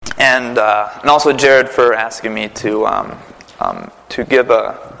and also Jared for asking me to give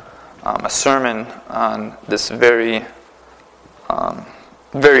a sermon on this very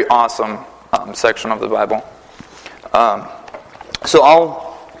awesome section of the Bible. So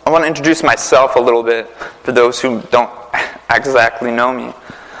I want to introduce myself a little bit for those who don't exactly know me.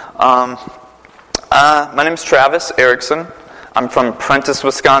 My name is Travis Erickson. I'm from Prentice,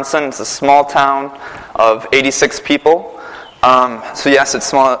 Wisconsin. It's a small town of 86 people. So yes, it's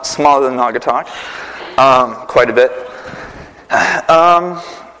smaller than Naugatuck, quite a bit.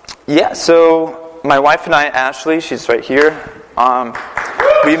 So my wife and I, Ashley, she's right here.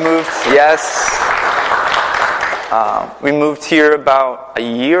 We moved here about a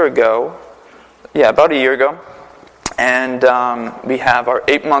year ago. Yeah, about a year ago. And we have our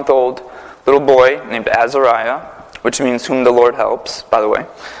 8-month-old little boy named Azariah, which means whom the Lord helps, by the way.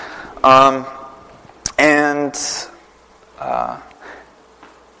 And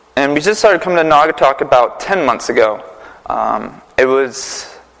we just started coming to Naugatuck about 10 months ago. It was...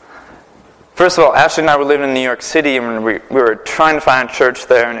 First of all, Ashley and I were living in New York City, and we were trying to find a church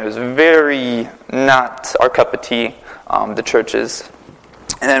there, and it was very not our cup of tea, the churches.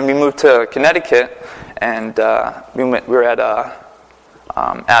 And then we moved to Connecticut, and we were at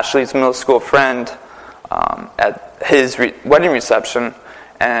Ashley's middle school friend at his wedding reception,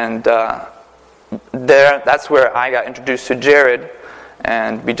 and that's where I got introduced to Jared,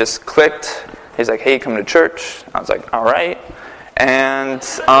 and we just clicked. He's like, "Hey, come to church." I was like, "All right," and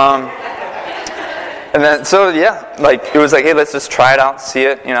then, it was like, hey, let's just try it out, see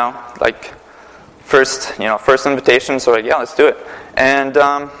it, first invitation, so let's do it. And,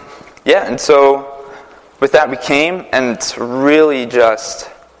 and so with that we came, and it's really just,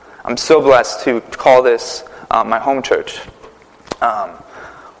 I'm so blessed to call this my home church.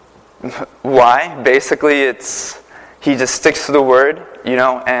 Why? Basically, he just sticks to the Word,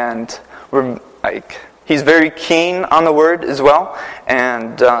 and he's very keen on the Word as well,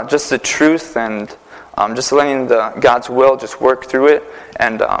 and just the truth, and just letting God's will just work through it,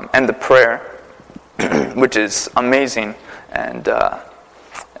 and the prayer, which is amazing, sorry,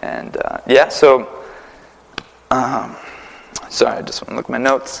 I just want to look at my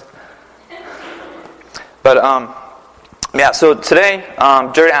notes. But so today,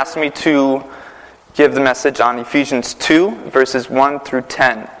 Jared asked me to give the message on Ephesians 2, verses 1 through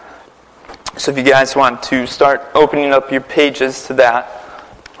 10. So if you guys want to start opening up your pages to that.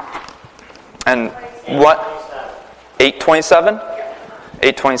 And what? 8:27?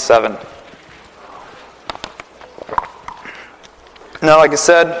 8:27. Now, like I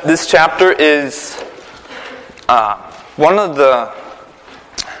said, this chapter is probably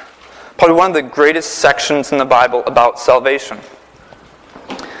one of the greatest sections in the Bible about salvation.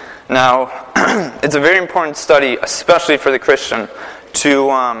 Now, it's a very important study, especially for the Christian,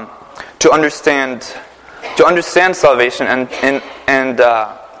 to understand salvation and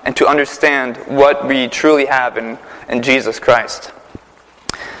to understand what we truly have in Jesus Christ.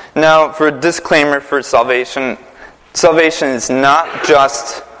 Now, for a disclaimer for salvation is not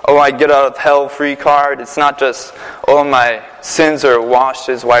just, I get out of hell free card. It's not just, my sins are washed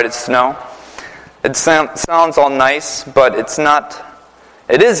as white as snow. It sounds all nice, but it's not.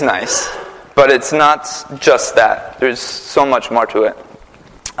 It is nice, but it's not just that. There's so much more to it.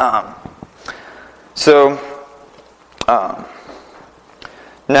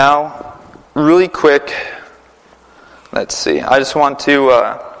 Now, really quick, let's see. I just want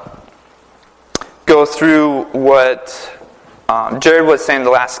to go through what Jared was saying the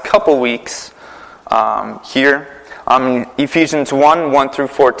last couple weeks here. Ephesians 1 through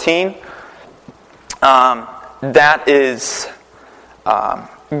 14. That is,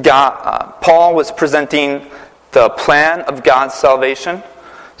 Paul was presenting the plan of God's salvation.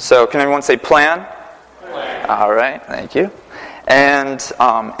 So can everyone say plan? Plan. All right, thank you. And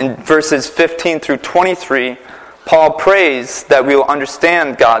in verses 15 through 23, Paul prays that we will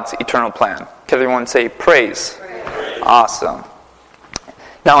understand God's eternal plan. Can everyone say praise? Praise. Awesome.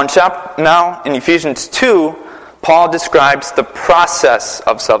 Now in Ephesians 2, Paul describes the process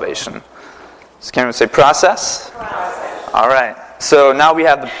of salvation. So can everyone say process? Process. All right. So now we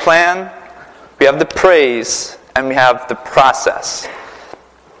have the plan, we have the praise, and we have the process.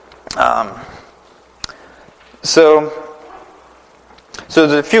 So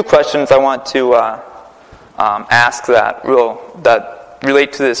there's a few questions I want to ask that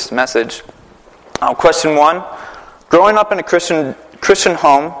relate to this message. Question 1: growing up in a Christian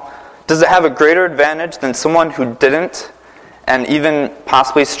home, does it have a greater advantage than someone who didn't, and even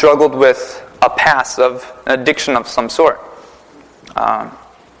possibly struggled with a past of an addiction of some sort?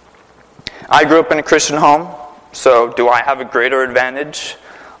 I grew up in a Christian home, so do I have a greater advantage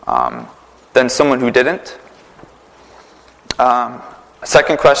than someone who didn't?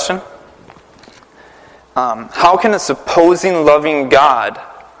 Second question. How can a supposing loving God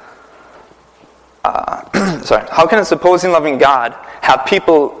how can a supposing loving God have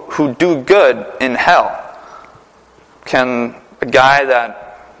people who do good in hell? Can a guy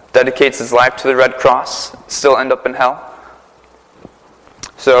that dedicates his life to the Red Cross still end up in hell?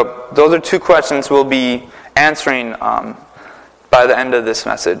 So those are two questions we'll be answering by the end of this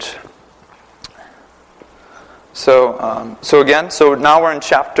message. So now we're in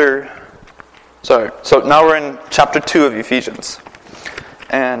chapter 2 of Ephesians.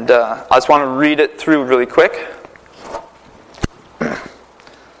 And I just want to read it through really quick.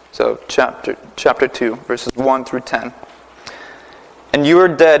 So chapter 2, verses 1 through 10. And you are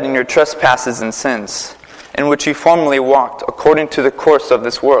dead in your trespasses and sins, in which you formerly walked according to the course of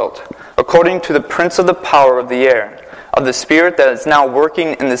this world, according to the prince of the power of the air, of the spirit that is now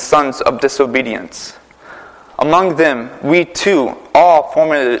working in the sons of disobedience. Among them we too all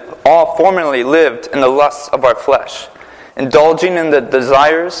formerly lived in the lusts of our flesh, indulging in the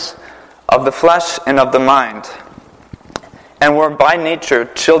desires of the flesh and of the mind, and were by nature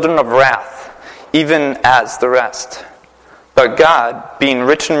children of wrath, even as the rest. But God, being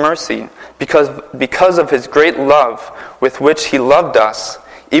rich in mercy, because of His great love with which He loved us,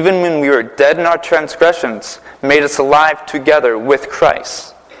 even when we were dead in our transgressions, made us alive together with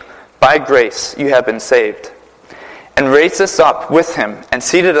Christ. By grace you have been saved, and raised us up with Him, and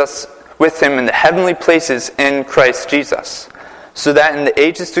seated us with Him in the heavenly places in Christ Jesus, so that in the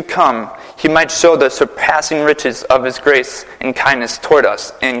ages to come He might show the surpassing riches of His grace and kindness toward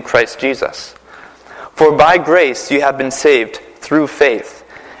us in Christ Jesus. For by grace you have been saved through faith,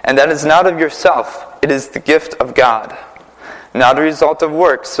 and that is not of yourself, it is the gift of God, not a result of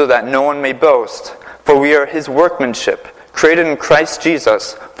works, so that no one may boast. For we are His workmanship, created in Christ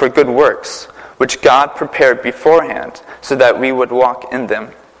Jesus for good works, which God prepared beforehand, so that we would walk in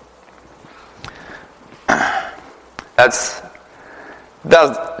them. That's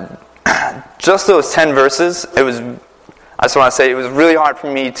just those 10 verses. I just want to say it was really hard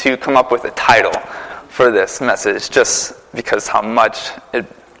for me to come up with a title for this message, just because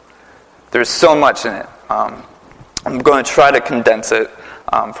there's so much in it. I'm going to try to condense it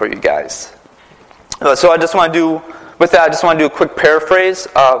for you guys. So I just want to do a quick paraphrase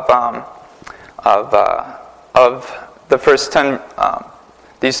of the first 10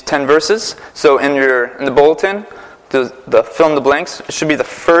 these 10 verses. So in the bulletin, the fill in the blanks, it should be the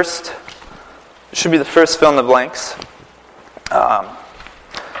first fill in the blanks.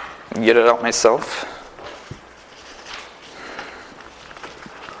 Get it out myself.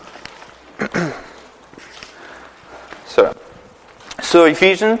 So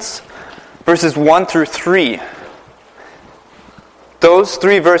Ephesians verses 1 through 3. Those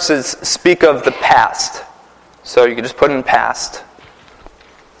 3 verses speak of the past. So you can just put in past.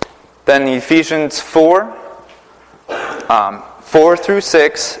 Then Ephesians 4 through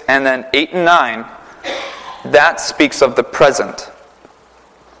 6, and then 8 and 9, that speaks of the present.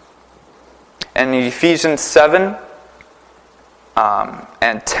 And Ephesians 7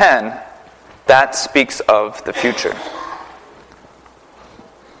 and 10, that speaks of the future.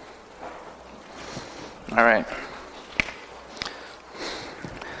 All right.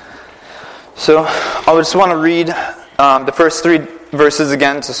 So I just want to read the first 3 verses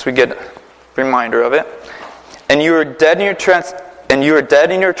again, just so we get a reminder of it. And you are dead in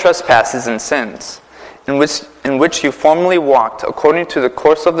your trespasses and sins, in which you formerly walked according to the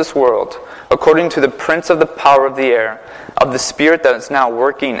course of this world, according to the prince of the power of the air, of the spirit that is now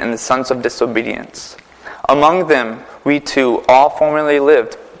working in the sons of disobedience. Among them we too all formerly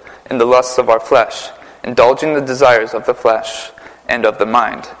lived in the lusts of our flesh, indulging the desires of the flesh and of the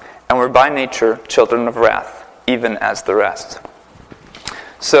mind, and were by nature children of wrath, even as the rest.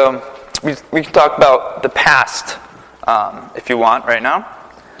 So we can talk about the past if you want right now.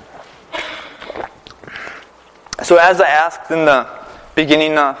 So as I asked in the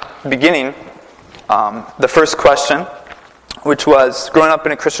beginning, the first question, which was, growing up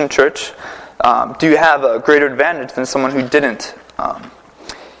in a Christian church, do you have a greater advantage than someone who didn't,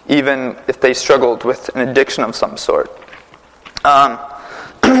 even if they struggled with an addiction of some sort?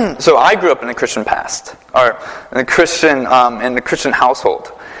 So I grew up in a Christian past, or in a Christian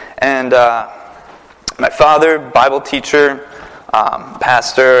household, and my father, Bible teacher,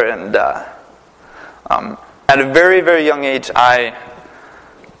 pastor, and at a very, very young age, I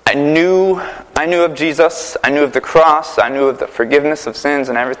knew of Jesus. I knew of the cross. I knew of the forgiveness of sins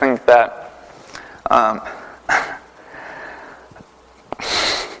and everything like that.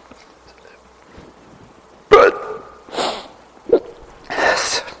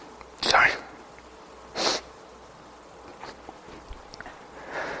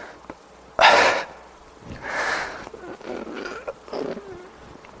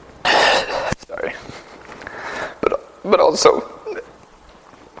 also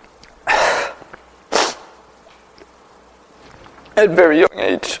at a very young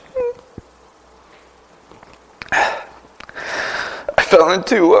age, I fell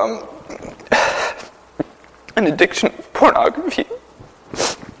into an addiction of pornography.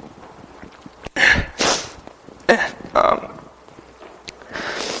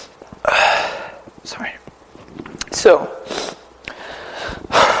 Sorry. So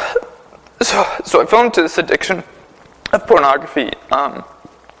I fell into this addiction of pornography in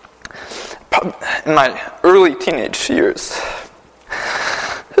my early teenage years.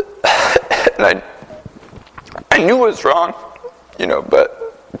 And I knew it was wrong, but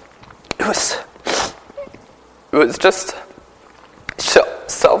it was just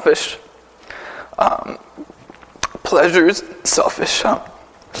selfish pleasures, selfish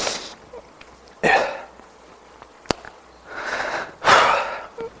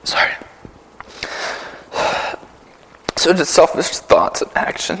sorry. So just selfish thoughts and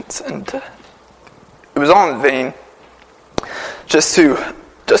actions, and it was all in vain. Just to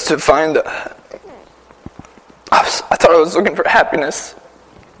find I thought I was looking for happiness,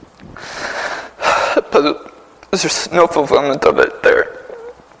 but there's no fulfillment of it there.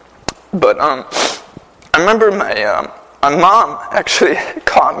 But I remember my mom actually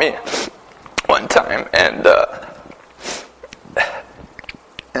caught me one time, and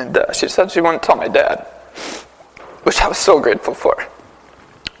she said she wouldn't tell my dad, which I was so grateful for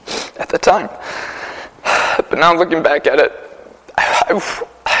at the time. But now looking back at it, I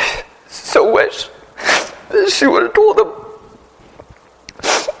so wish that she would have told him.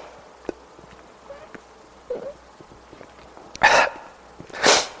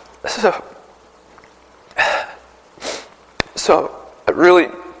 So I really,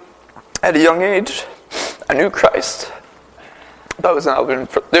 at a young age, I knew Christ, but I was not living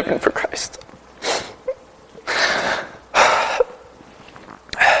for Christ.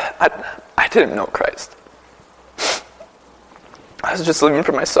 I didn't know Christ. I was just living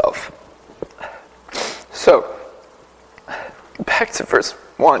for myself. So, back to verse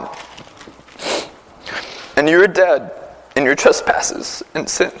 1. And you are dead in your trespasses and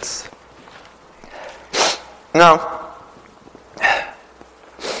sins. Now,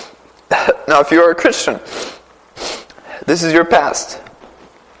 if you are a Christian, this is your past.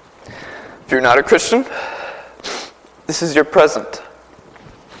 If you're not a Christian, this is your present.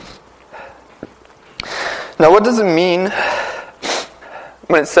 Now, what does it mean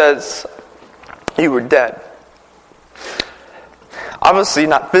when it says you were dead? Obviously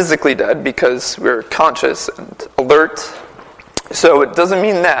not physically dead, because we're conscious and alert. So it doesn't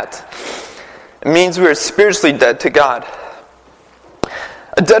mean that. It means we are spiritually dead to God.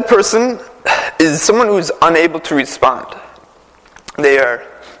 A dead person is someone who is unable to respond. They are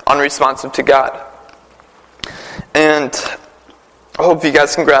unresponsive to God. And I hope you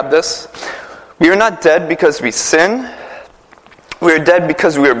guys can grab this. We are not dead because we sin. We are dead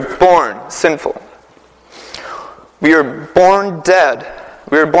because we are born sinful. We are born dead.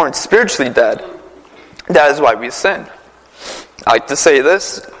 We are born spiritually dead. That is why we sin. I like to say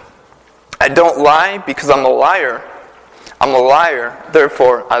this. I don't lie because I'm a liar. I'm a liar,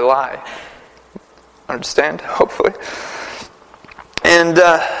 therefore I lie. Understand? Hopefully. And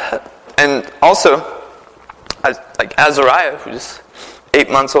also, like Azariah, who's 8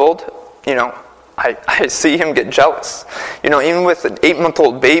 months old, I see him get jealous. Even with an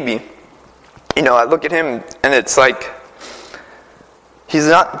 8-month-old baby, I look at him and it's like, he's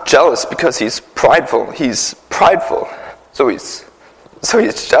not jealous because he's prideful. He's prideful, so he's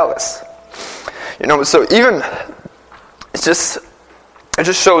jealous. So even it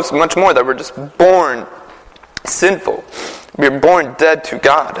just shows much more that we're just born sinful. We're born dead to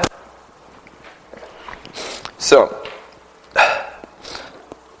God. So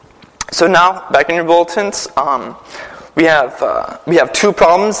now, back in your bulletins, we have 2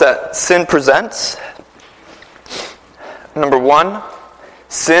 problems that sin presents. Number 1,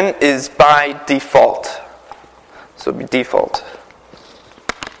 sin is by default. So it'll be default.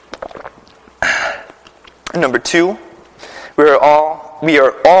 And number 2, we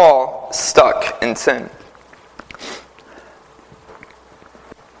are all stuck in sin.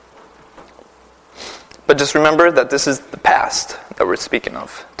 But just remember that this is the past that we're speaking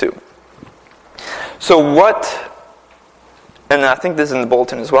of, too. So and I think this is in the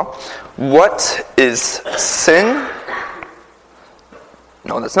bulletin as well, what is sin?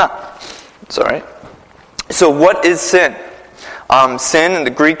 No, that's not. It's all right. So what is sin? Sin in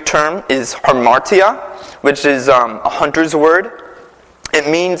the Greek term is hamartia, which is a hunter's word. It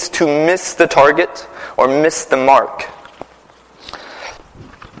means to miss the target or miss the mark.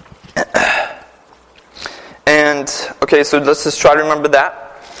 And And, okay, so let's just try to remember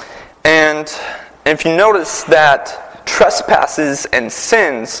that. And if you notice that trespasses and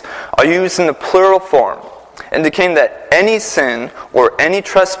sins are used in the plural form, indicating that any sin or any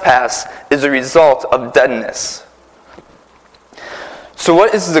trespass is a result of deadness. So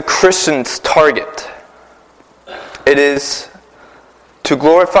what is the Christian's target? It is to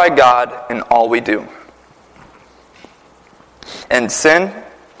glorify God in all we do. And sin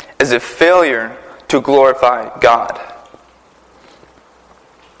is a failure to glorify God.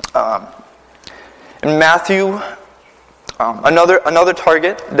 In Matthew, another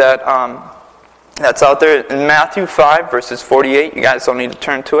target that's out there, in Matthew 5, verses 48, you guys don't need to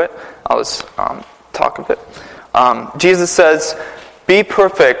turn to it. I'll just talk of it. Jesus says, "Be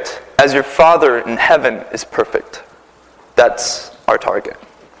perfect as your Father in heaven is perfect." That's our target.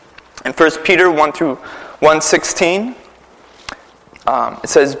 In 1 Peter 1 through 1:16, it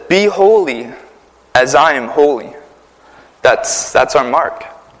says, "Be holy as I am holy." That's our mark.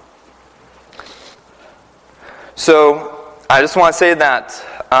 So I just want to say that,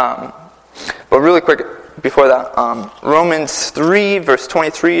 but really quick before that, Romans 3 verse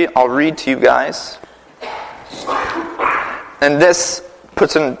 23, I'll read to you guys. And this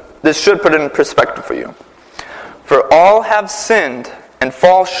should put it in perspective for you. "For all have sinned and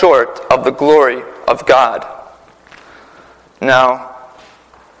fall short of the glory of God." Now,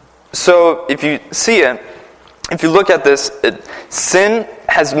 so if you see it, if you look at this, sin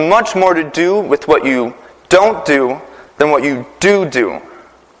has much more to do with what you don't do than what you do.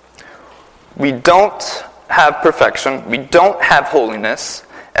 We don't have perfection, we don't have holiness,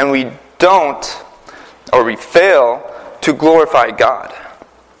 and we fail to glorify God.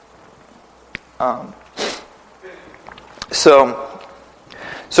 So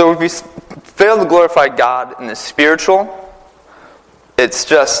if we fail to glorify God in the spiritual, it's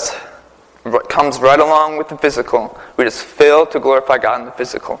just what comes right along with the physical. We just fail to glorify God in the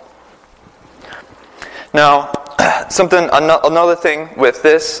physical. Now, another thing with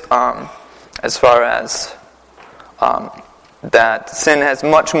this, as far as that sin has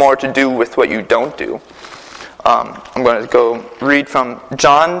much more to do with what you don't do. I'm going to go read from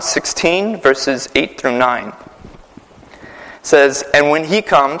John 16, verses 8 through 9. It says, "And when He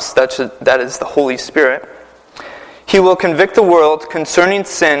comes," that is the Holy Spirit, "He will convict the world concerning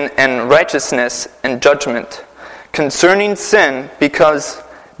sin and righteousness and judgment. Concerning sin, because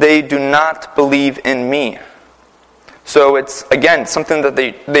they do not believe in me." So it's, again, something that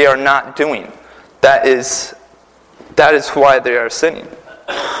they are not doing. That is why they are sinning.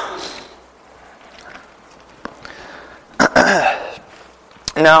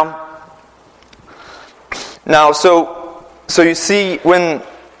 Now, so you see, when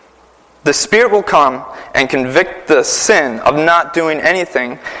the Spirit will come and convict the sin of not doing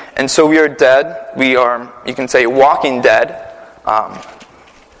anything, and so we are dead. We are, you can say, Walking Dead,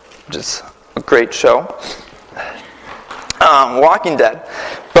 which is a great show. Walking Dead,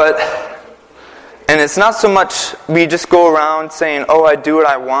 and it's not so much we just go around saying, "Oh, I do what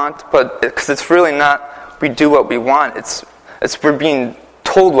I want," but because it's really not we do what we want. It's we're being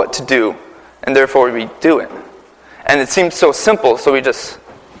told what to do, and therefore we do it. And it seems so simple, so we just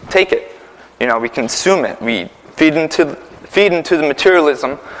take it. We consume it. We feed into the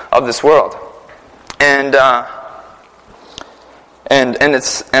materialism of this world, and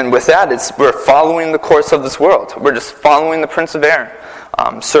with that, we're following the course of this world. We're just following the Prince of Air,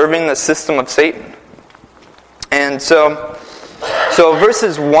 serving the system of Satan. And so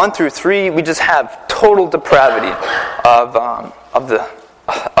verses 1 through 3, we just have total depravity of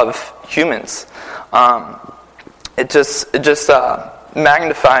humans. It just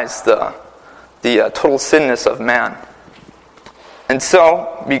magnifies the total sinness of man. And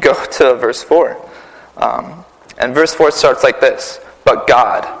so we go to verse 4. And verse 4 starts like this: "But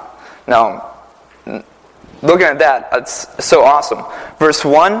God." Now, looking at that, it's so awesome. Verse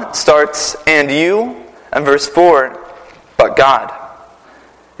 1 starts, "And you," and verse 4, "But God."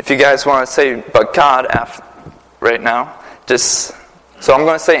 If you guys want to say "but God" right now, so I'm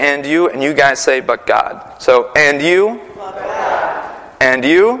going to say "and you," and you guys say "but God." So, "And you," "But God." "And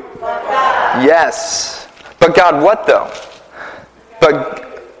you," "But God." Yes. But God what though?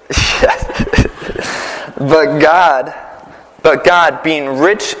 But God being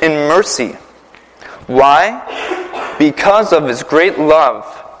rich in mercy. Why? Because of His great love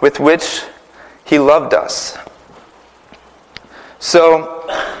with which He loved us. So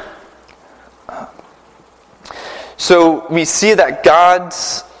we see that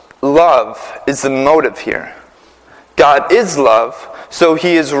God's love is the motive here. God is love, so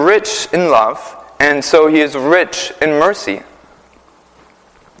He is rich in love, and so He is rich in mercy.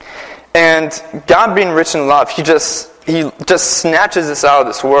 And God being rich in love, He just snatches us out of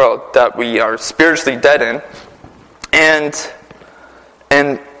this world that we are spiritually dead in,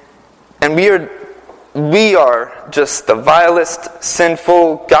 and we are just the vilest,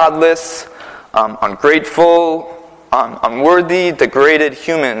 sinful, godless, ungrateful, unworthy, degraded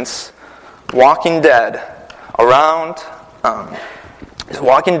humans walking dead around,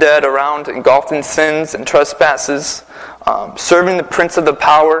 engulfed in sins and trespasses, serving the prince of the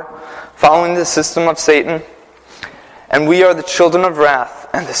power, following the system of Satan. And we are the children of wrath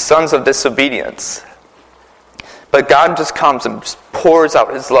and the sons of disobedience. But God just comes and just pours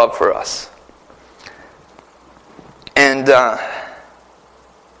out His love for us. And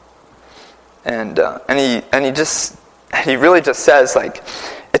he really just says, like,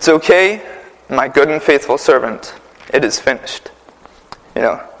 it's okay, my good and faithful servant, it is finished. You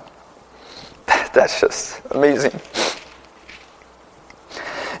know, that's just amazing.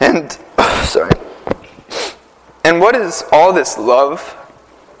 And, And what is all this love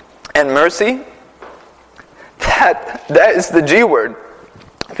and mercy? That is the G word.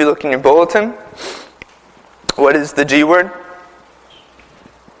 If you look in your bulletin, what is the G word?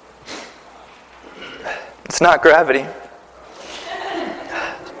 It's not gravity.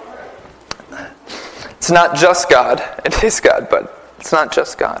 It's not just God. It is God, but it's not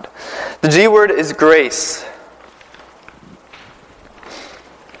just God. The G word is grace.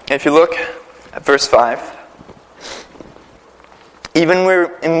 If you look at verse 5, even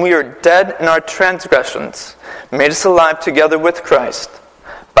when we are dead in our transgressions, made us alive together with Christ.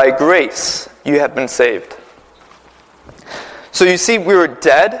 By grace you have been saved. So you see, we were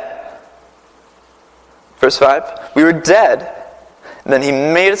dead. Verse 5. We were dead, and then He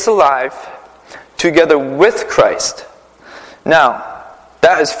made us alive together with Christ. Now,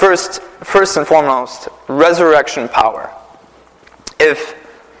 that is first and foremost resurrection power. If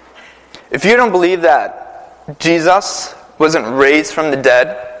you don't believe that Jesus wasn't raised from the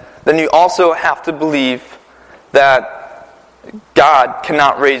dead, then you also have to believe that God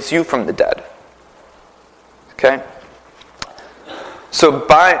cannot raise you from the dead. Okay? So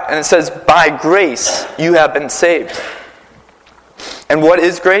and it says, by grace you have been saved. And what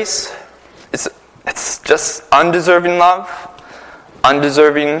is grace? It's just undeserving love,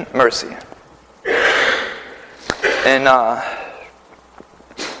 undeserving mercy. And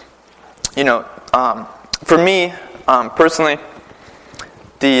for me, personally,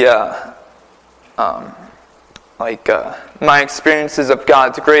 my experiences of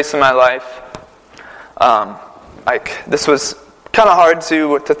God's grace in my life, this was kind of hard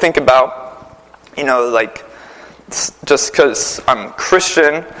to think about. Just because I'm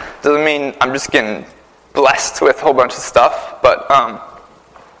Christian doesn't mean I'm just getting blessed with a whole bunch of stuff. But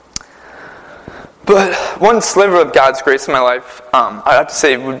one sliver of God's grace in my life, I have to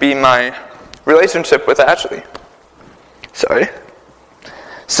say, would be my relationship with Ashley. Sorry.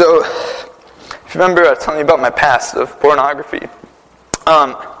 So, if you remember, I was telling you about my past of pornography.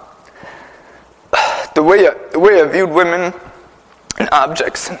 The way I viewed women and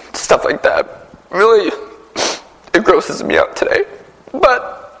objects and stuff like that, really, it grosses me out today.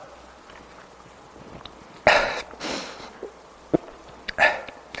 But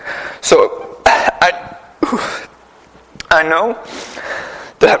so I know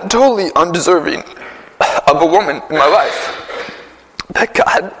that I'm totally undeserving of a woman in my life. That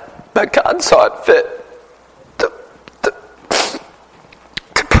God saw it fit to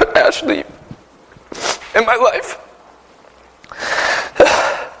put Ashley in my life.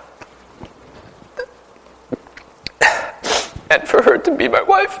 And for her to be my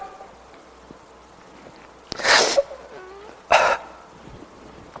wife.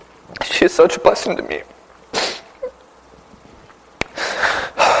 She is such a blessing to me.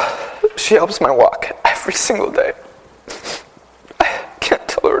 She helps my walk every single day. I can't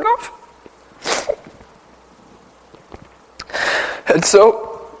tell her enough. And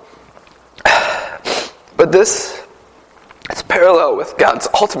so, but this is parallel with God's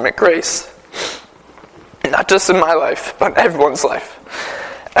ultimate grace. Not just in my life, but in everyone's life.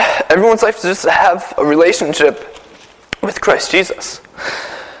 Everyone's life is just to have a relationship with Christ Jesus.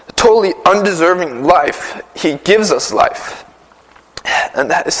 A totally undeserving life. He gives us life. And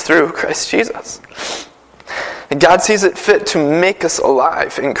that is through Christ Jesus. And God sees it fit to make us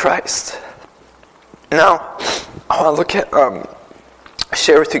alive in Christ. Now, I want to look at,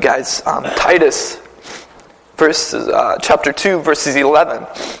 share with you guys Titus, chapter 2, verses 11.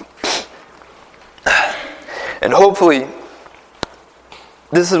 And hopefully,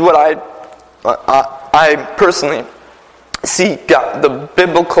 this is what I personally see the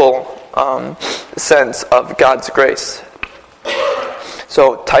biblical sense of God's grace.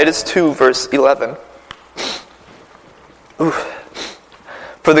 So Titus 2, verse 11.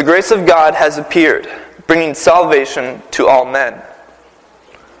 For the grace of God has appeared, bringing salvation to all men.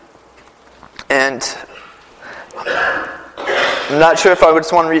 And I'm not sure if I would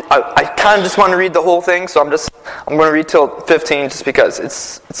just want to read. I kind of just want to read the whole thing, so I'm going to read till 15 just because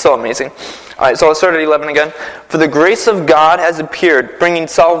it's so amazing. All right, so I'll start at 11 again. For the grace of God has appeared, bringing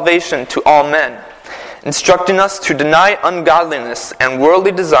salvation to all men, instructing us to deny ungodliness and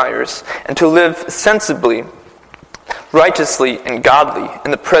worldly desires, and to live sensibly, righteously, and godly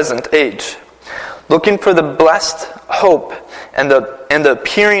in the present age, looking for the blessed hope and the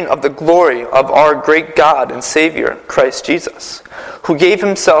appearing of the glory of our great God and Savior, Christ Jesus, who gave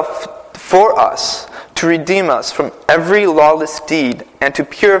himself for us to redeem us from every lawless deed and to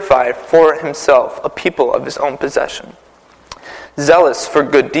purify for himself a people of his own possession, zealous for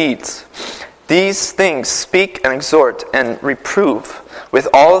good deeds. These things speak and exhort and reprove with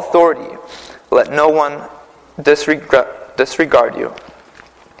all authority. Let no one disregard you.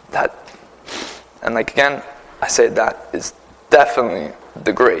 And again, I say that is definitely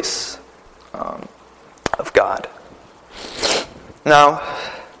the grace of God. Now,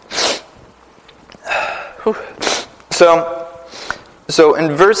 so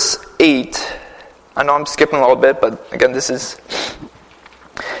in verse 8, I know I'm skipping a little bit, but again, this is,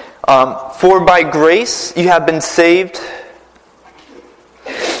 for by grace you have been saved.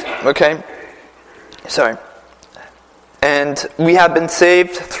 Okay? Sorry. And we have been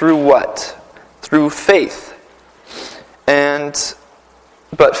saved through what? Through faith.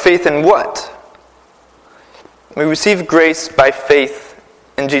 But faith in what? We receive grace by faith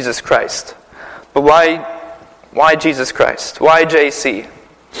in Jesus Christ. But why Jesus Christ? Why JC?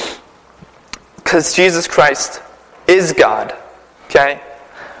 Because Jesus Christ is God. Okay?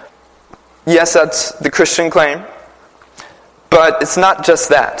 Yes, that's the Christian claim. But it's not just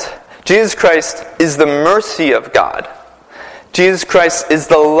that. Jesus Christ is the mercy of God. Jesus Christ is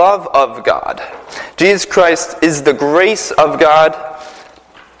the love of God. Jesus Christ is the grace of God.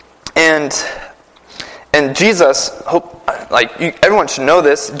 And Jesus, everyone should know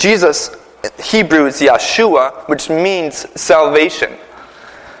this, Jesus, Hebrew is Yeshua, which means salvation.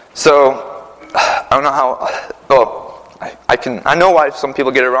 So, I don't know how, I know why some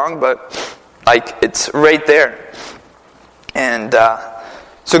people get it wrong, but it's right there. And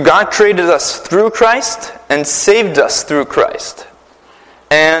so God created us through Christ and saved us through Christ.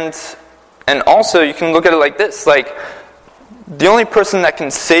 And also you can look at it like this, the only person that can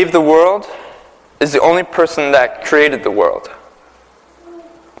save the world is the only person that created the world.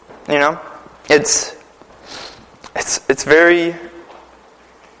 You know? It's very,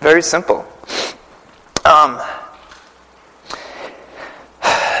 very simple.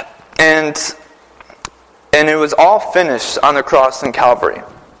 And it was all finished on the cross in Calvary.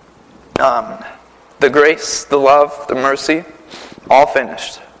 The grace, the love, the mercy, all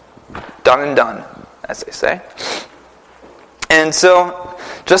finished. Done and done, as they say. And so,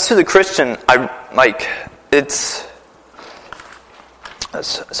 just to the Christian,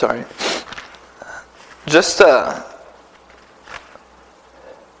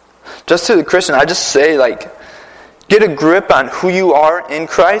 Just to the Christian, I just say, get a grip on who you are in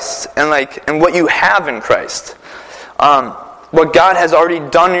Christ and what you have in Christ. What God has already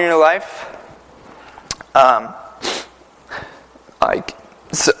done in your life.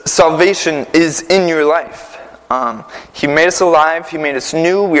 Salvation is in your life. He made us alive. He made us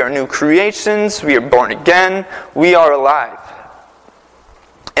new. We are new creations. We are born again. We are alive.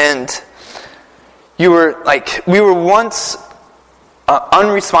 And we were once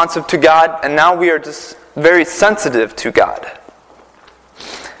unresponsive to God, and now we are just very sensitive to God.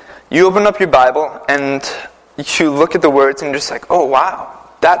 You open up your Bible, and you look at the words, and you're just like, oh wow,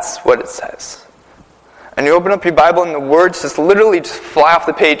 that's what it says. And you open up your Bible, and the words just literally just fly off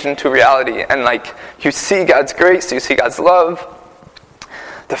the page into reality. And you see God's grace, you see God's love,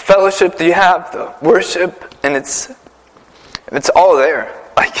 the fellowship that you have, the worship, and it's all there.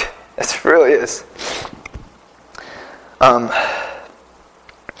 It really is.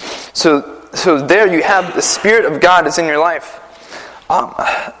 So there you have the Spirit of God is in your life.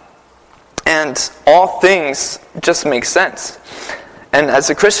 And all things just make sense. And as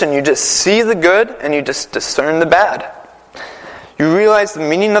a Christian, you just see the good and you just discern the bad. You realize the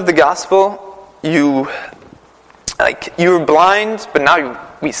meaning of the gospel. You were blind, but now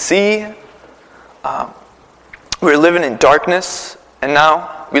we see. We're living in darkness, and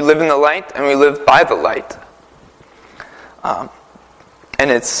now we live in the light, and we live by the light.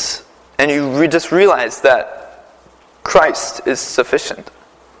 And you just realize that Christ is sufficient.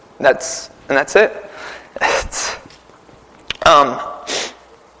 That's it.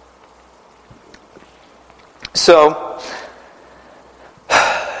 so,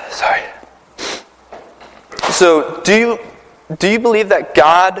 sorry. So, do you believe that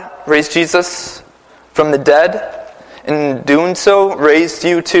God raised Jesus from the dead, and in doing so, raised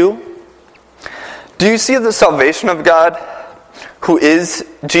you too? Do you see the salvation of God, who is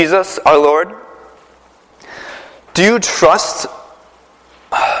Jesus, our Lord? Do you trust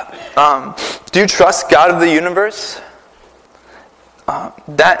God of the universe?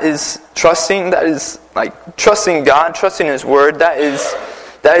 That is trusting. That is like trusting God, trusting His Word. That is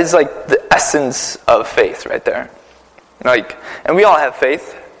like the essence of faith, right there. Like, and we all have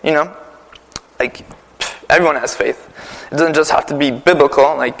faith, you know. Like, everyone has faith. It doesn't just have to be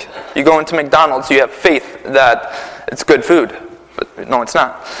biblical. Like, you go into McDonald's, you have faith that it's good food, but no, it's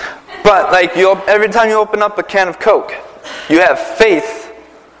not. But like, every time you open up a can of Coke, you have faith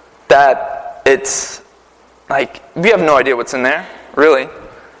that it's like, we have no idea what's in there, really,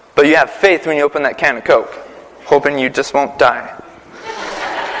 but you have faith when you open that can of Coke, hoping you just won't die.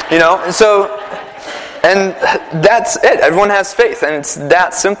 You know, and that's it. Everyone has faith, and it's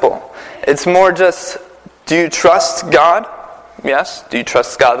that simple. It's more just, do you trust God? Yes. Do you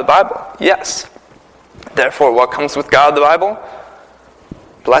trust God of the Bible? Yes. Therefore, what comes with God of the Bible?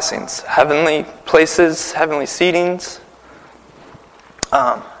 Blessings, heavenly places, heavenly seatings.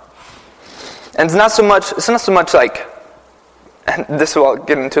 And it's not so much like, and this will I'll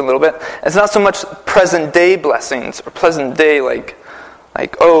get into a little bit, it's not so much present day blessings, or present day like,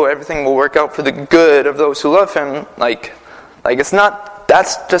 oh, everything will work out for the good of those who love Him. Like it's not,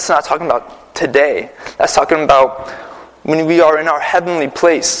 that's just not talking about today. That's talking about when we are in our heavenly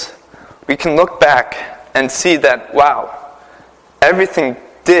place, we can look back and see that, wow, everything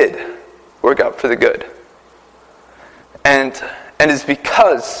did work out for the good. And it's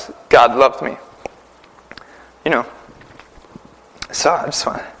because God loved me. You know. So I just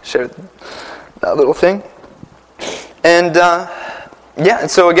want to share that little thing. And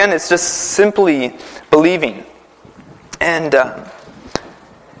and so again, it's just simply believing. And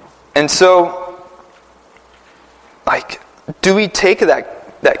so, like, do we take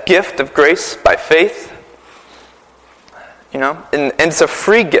that gift of grace by faith? You know, and it's a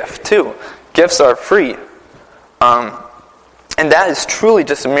free gift too. Gifts are free, and that is truly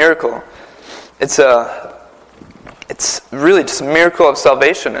just a miracle. It's really just a miracle of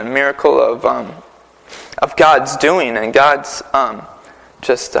salvation, and a miracle of God's doing, and God's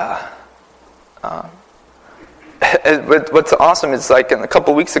what's awesome is, like, a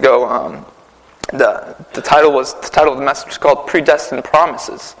couple weeks ago, the title of the message was called "Predestined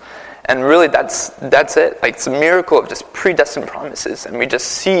Promises." And really, that's it. Like, it's a miracle of just predestined promises, and we just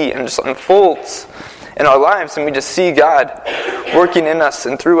see and just unfolds in our lives, and we just see God working in us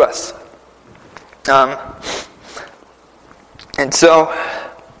and through us. And so,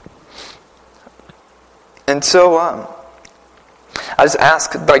 I just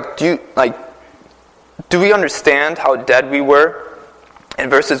ask, like, do we understand how dead we were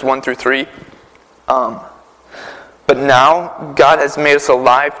in verses 1 through 3? But now God has made us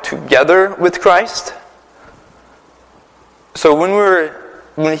alive together with Christ. So when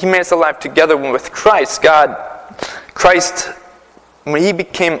He made us alive together with Christ, when He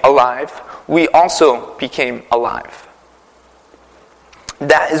became alive, we also became alive.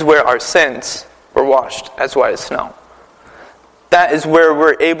 That is where our sins were washed as white as snow. That is where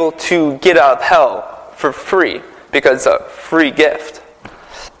we're able to get out of hell for free, because it's a free gift.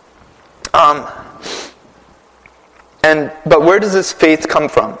 But where does this faith come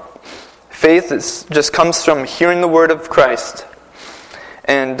from? Faith just comes from hearing the word of Christ.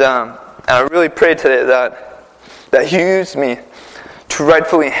 And I really pray today that He used me to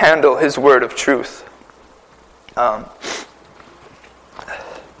rightfully handle His word of truth. And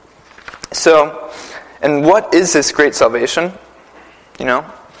what is this great salvation? You know?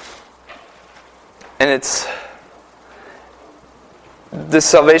 And this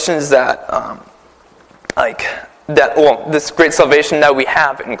salvation is this great salvation that we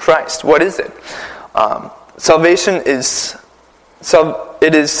have in Christ. What is it? Salvation is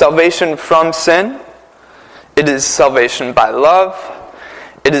salvation from sin. It is salvation by love.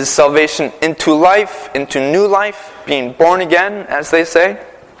 It is salvation into life, into new life, being born again, as they say.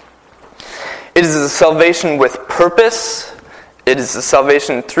 It is a salvation with purpose. It is a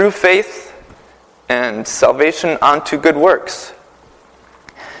salvation through faith, and salvation unto good works.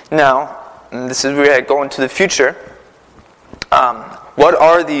 Now, and this is where I go into the future. What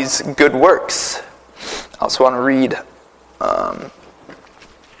are these good works? I also want to read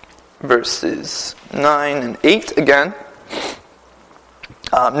verses 9 and 8 again.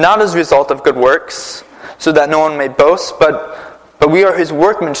 Not as a result of good works, so that no one may boast, but But we are his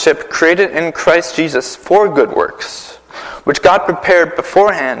workmanship, created in Christ Jesus for good works, which God prepared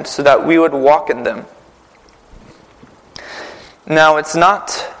beforehand so that we would walk in them. Now, it's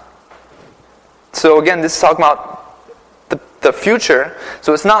not... So again, this is talking about the future.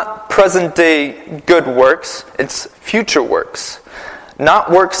 So it's not present-day good works. It's future works.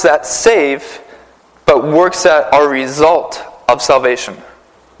 Not works that save, but works that are a result of salvation.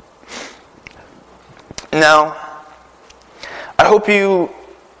 Now, I hope you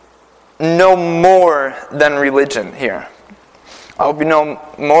know more than religion here. I hope you know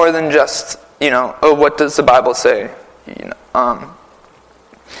more than just, what does the Bible say?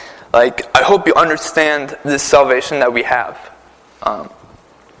 I hope you understand this salvation that we have.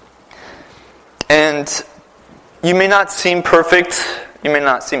 And you may not seem perfect, you may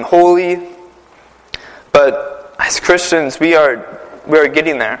not seem holy, but as Christians, we are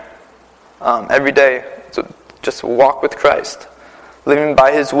getting there every day. So just walk with Christ, living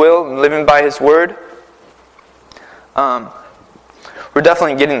by his will, and living by his word. We're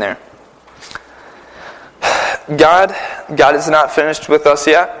definitely getting there. God is not finished with us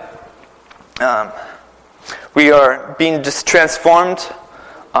yet. We are being just transformed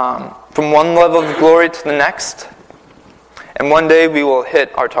from one level of glory to the next. And one day we will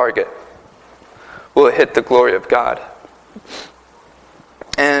hit our target. We'll hit the glory of God.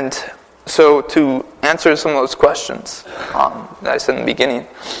 And so to answer some of those questions that I said in the beginning,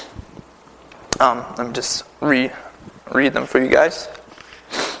 let me just read them for you guys.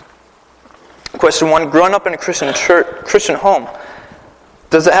 Question 1, growing up in a Christian home,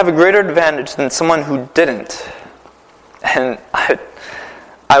 does it have a greater advantage than someone who didn't? And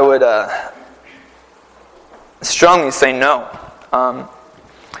I would strongly say no.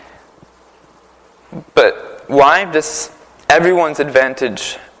 But why? Just everyone's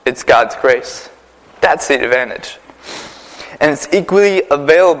advantage, it's God's grace. That's the advantage. And it's equally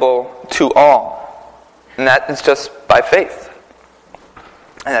available to all. And that is just by faith.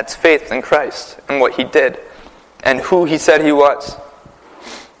 And that's faith in Christ and what he did and who he said he was.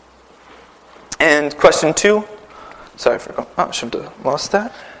 And question 2, sorry, I should have lost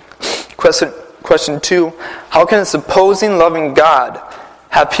that. Question 2, how can a supposing loving God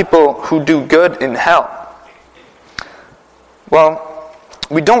have people who do good in hell? Well,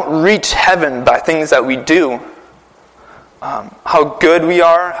 we don't reach heaven by things that we do. How good we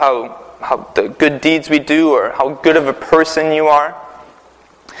are, how the good deeds we do, or how good of a person you are.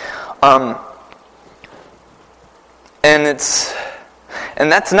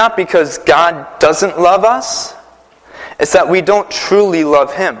 And that's not because God doesn't love us. It's that we don't truly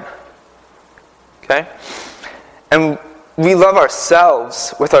love him. Okay? And we love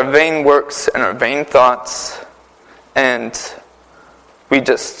ourselves with our vain works and our vain thoughts. And we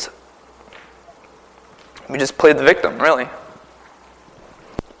just play the victim, really.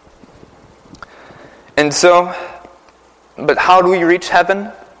 And so, but how do we reach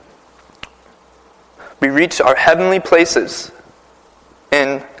heaven? We reach our heavenly places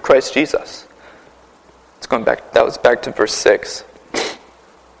in Christ Jesus. It's going back. That was back to verse 6.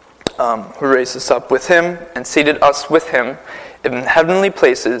 Who raised us up with him and seated us with him in heavenly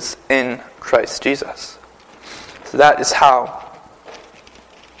places in Christ Jesus. So that is how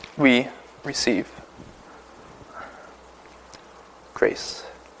we receive grace.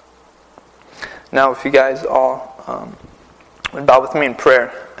 Now, if you guys all would bow with me in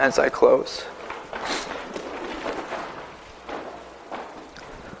prayer as I close.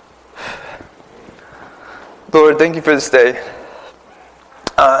 Lord, thank you for this day.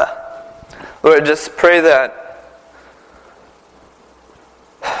 Lord, I just pray that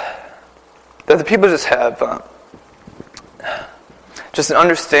the people just have just an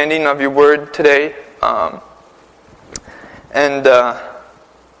understanding of your word today. And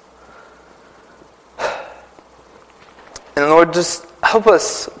Lord, just help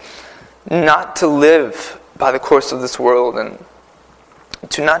us not to live by the course of this world and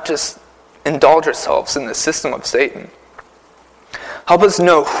to not just indulge ourselves in the system of Satan. Help us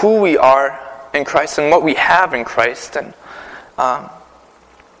know who we are in Christ and what we have in Christ, and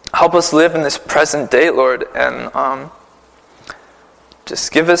help us live in this present day, Lord, and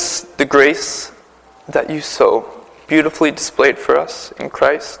just give us the grace that you so beautifully displayed for us in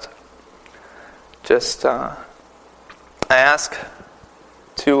Christ. Just I ask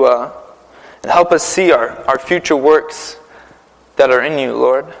to help us see our future works that are in you,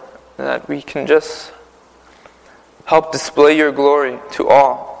 Lord, that we can just help display your glory to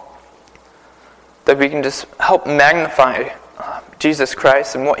all. That we can just help magnify Jesus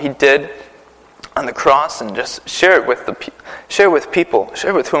Christ and what he did on the cross, and just share it with people,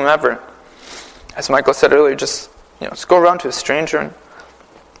 share with whomever. As Michael said earlier, just just go around to a stranger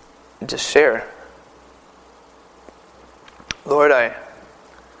and just share. Lord, I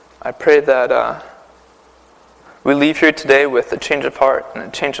pray that we leave here today with a change of heart and a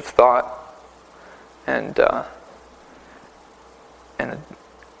change of thought, and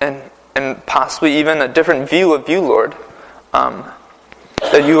possibly even a different view of you, Lord.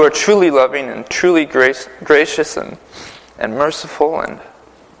 That you are truly loving and truly gracious and merciful and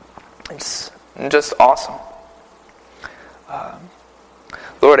just awesome.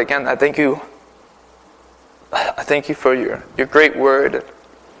 Lord, again, I thank you. I thank you for your great word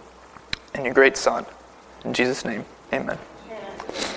and your great Son. In Jesus' name, amen.